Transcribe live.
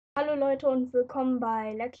Hallo Leute und willkommen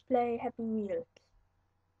bei Let's Play Happy Wheels.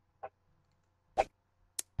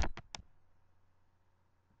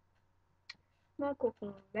 Mal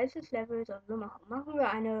gucken, welches Level sollen wir machen? Machen wir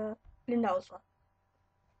eine blinde Auswahl.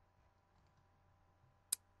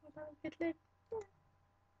 Okay,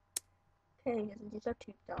 hier ist dieser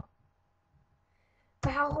Typ da.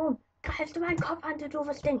 Warum greifst du meinen Kopf an, du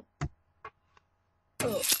doofes Ding?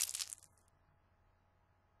 Oh.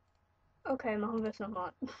 Okay, machen wir es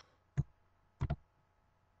nochmal.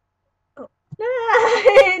 Oh.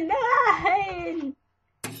 Nein, nein!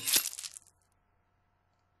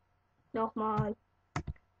 Nochmal.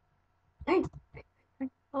 Nein,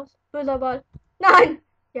 nein, aus. Böser Ball. Nein!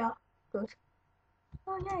 Ja, gut.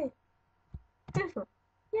 Oh, yay. Hilfe.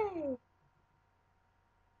 Yay.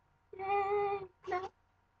 Yay. Na,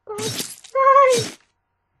 gut. Nein!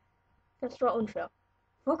 Das war unfair.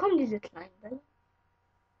 Wo kommen diese kleinen Bälle?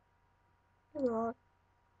 Ja.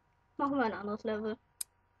 Machen wir ein anderes Level.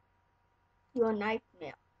 Your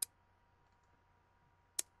Nightmare.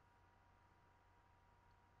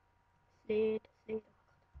 Seht.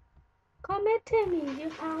 Komm mit, Timmy.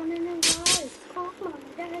 Wir fahren in den Wald. Guck mal,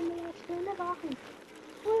 der Himmel hat schöne Wachen.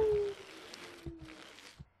 Hui.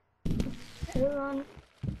 Everyone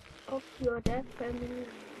of your dead family.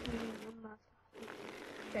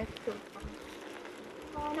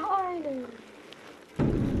 Eine Eule.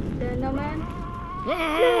 Slenderman.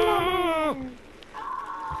 Slenderman.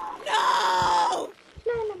 No!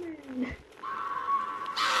 Slenderman.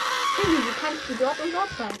 Timmy, wie kannst du dort und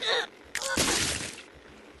dort sein?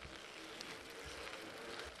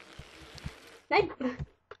 Nein!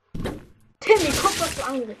 Timmy, guck, was du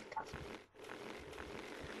angerichtet hast.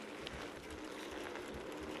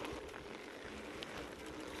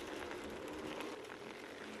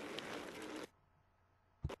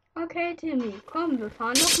 Okay, Timmy, komm, wir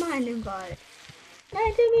fahren noch mal in den Wald.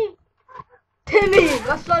 Nein, Timmy! Timmy,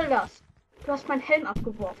 was soll das? Du hast meinen Helm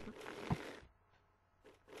abgeworfen.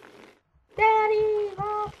 Daddy,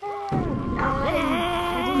 warte!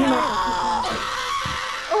 Nein!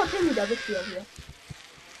 Oh, Timmy, da bist du ja wieder.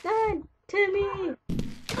 Nein, Timmy!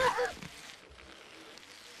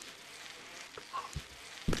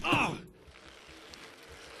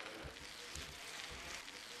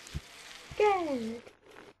 Geld!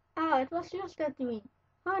 Ah, it was just that doing.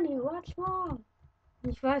 Honey, what's wrong?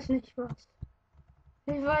 Ich weiß nicht was.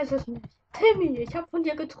 Ich weiß es nicht. Timmy, ich habe von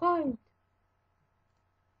dir geträumt.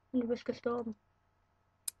 Und du bist gestorben.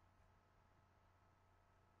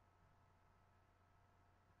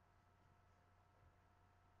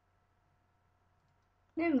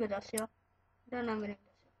 Nehmen wir das hier. Dann nehmen wir das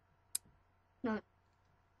hier. Nein.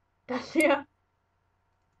 Das hier.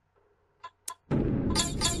 Nehmen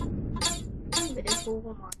wir den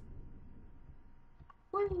Pokémon.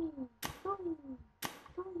 Hui. Hui. Hui.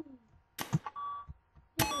 Hui.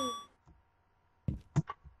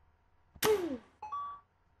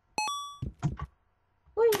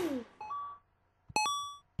 Hui.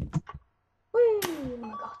 Hui. Oh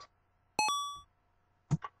mein Gott.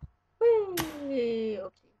 Hui.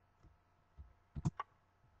 Okay.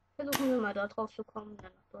 Versuchen wir mal da drauf zu kommen,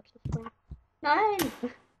 dann nach dort zu springen. Nein!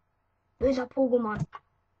 Böser Pokémon.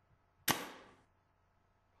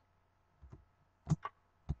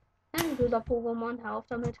 Nein, böser Pokémon, hör auf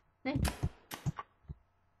damit. Nein.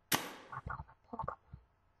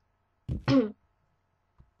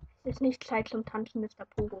 Es ist nicht Zeit zum Tanzen, Mr.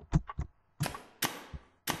 Pogo.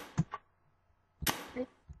 Nein.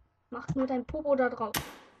 Mach nur dein Pogo da drauf.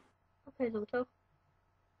 Okay, so doch.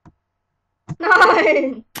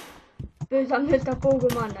 Nein! Böser Mr.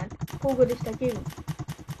 Pokémon, dann Pogo dich dagegen.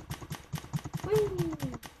 Hui.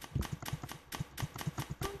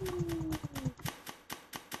 Hui.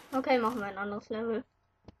 Okay, machen wir ein anderes Level.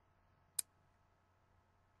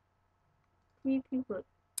 3 people.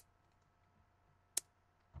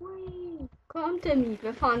 Hui. Komm, Timmy,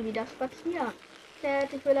 wir fahren wieder spazieren.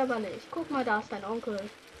 Dad, ich will aber nicht. Guck mal, da ist dein Onkel.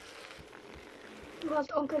 Du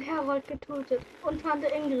hast Onkel Harold getötet und Tante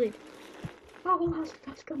Ingrid. Warum hast du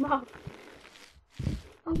das gemacht?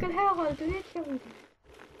 Onkel Harold, du lebst ja wieder.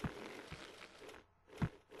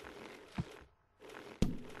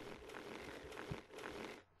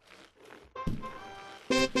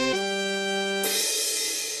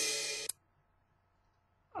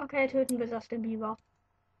 Okay, töten wir das den Biber.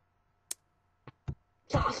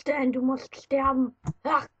 Das denn, du musst sterben.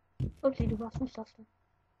 Ach, upsie, du warst nicht das denn.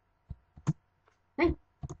 Nein.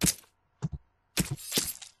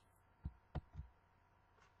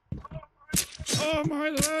 Oh,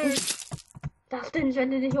 mein Leg! Das denn, ich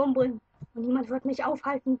werde dich umbringen. Und niemand wird mich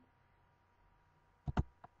aufhalten.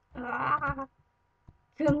 Ah,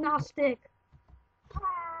 Gymnastik.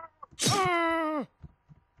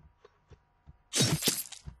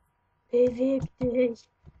 Beweg dich.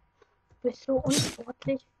 Du bist so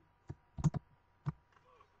unsportlich.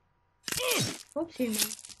 Upsi,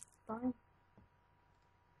 Mann.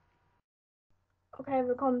 Okay,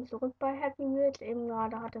 willkommen zurück bei Happy Wheels. Eben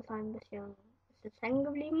gerade hat es ein bisschen ist es hängen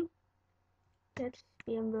geblieben. Jetzt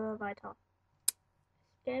gehen wir weiter.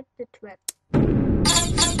 Escape the Trap.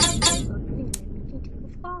 Die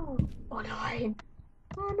dicke Frau. Oh nein.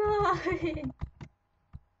 Oh nein.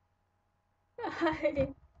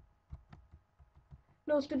 Nein.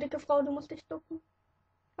 Los, du dicke Frau, du musst dich ducken.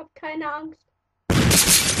 Hab keine Angst.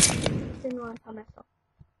 Ich sehe nur ein paar Messer.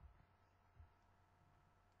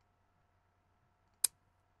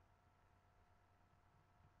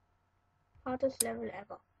 Hardest Level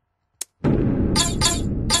ever.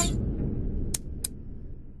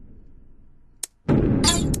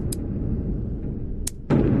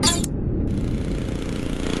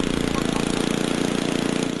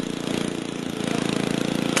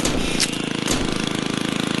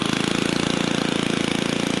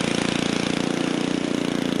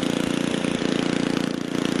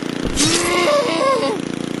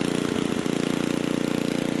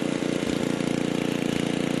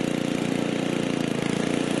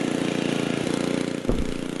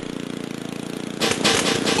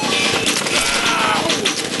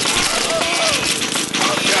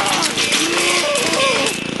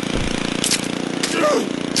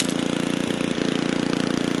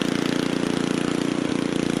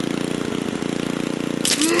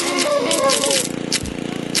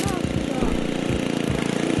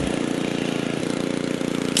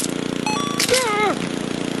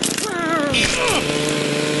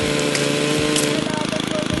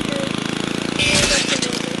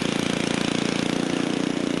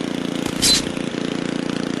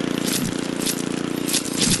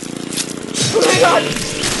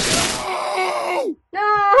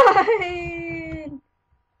 Nein!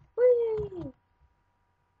 Hui.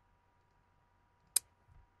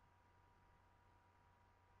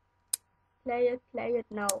 Play it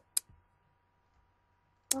now.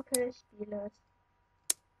 Okay, ich spiele es.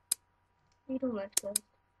 Wie du möchtest.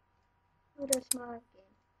 Würde es mal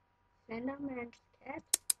gehen. Slenderman's Cat.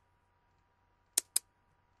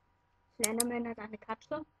 Slenderman hat eine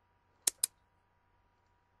Katze.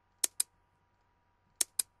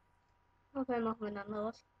 Okay, machen wir ein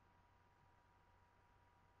anderes.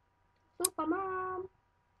 Superman!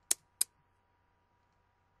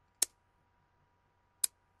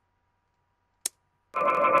 Oh,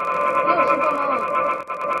 Superman!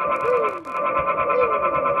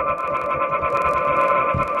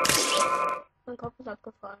 Mein Kopf ist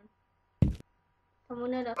abgefallen. Kein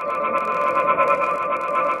Wunder, dass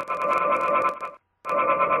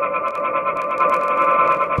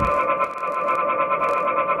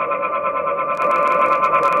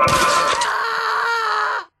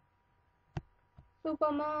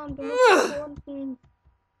Superman, du musst verschwunden.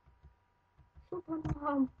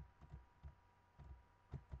 Superman.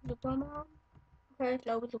 Superman. Okay, ich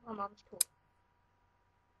glaube, Superman ist tot.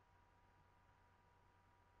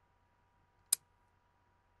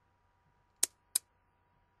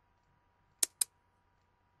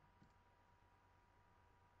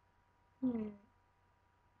 Hm.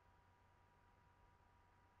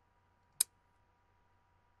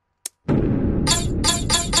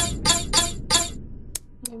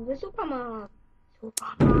 Nehmen wir Superman.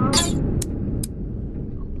 Superman.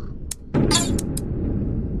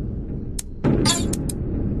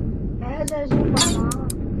 Wer ist der Superman?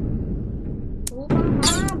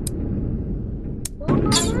 Superman.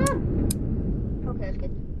 Superman. Okay, es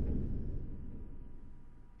geht.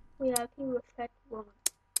 VIP with Fat Woman.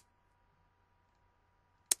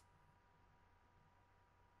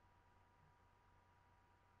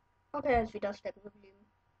 Okay, er ist wieder stecken geblieben.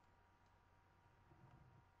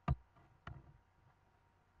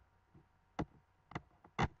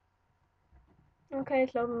 Okay,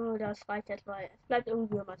 ich glaube, das reicht jetzt, weil es bleibt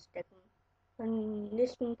irgendwie immer stecken. Im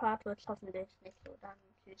nächsten Part wird es hoffentlich nicht so. Dann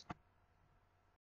tschüss.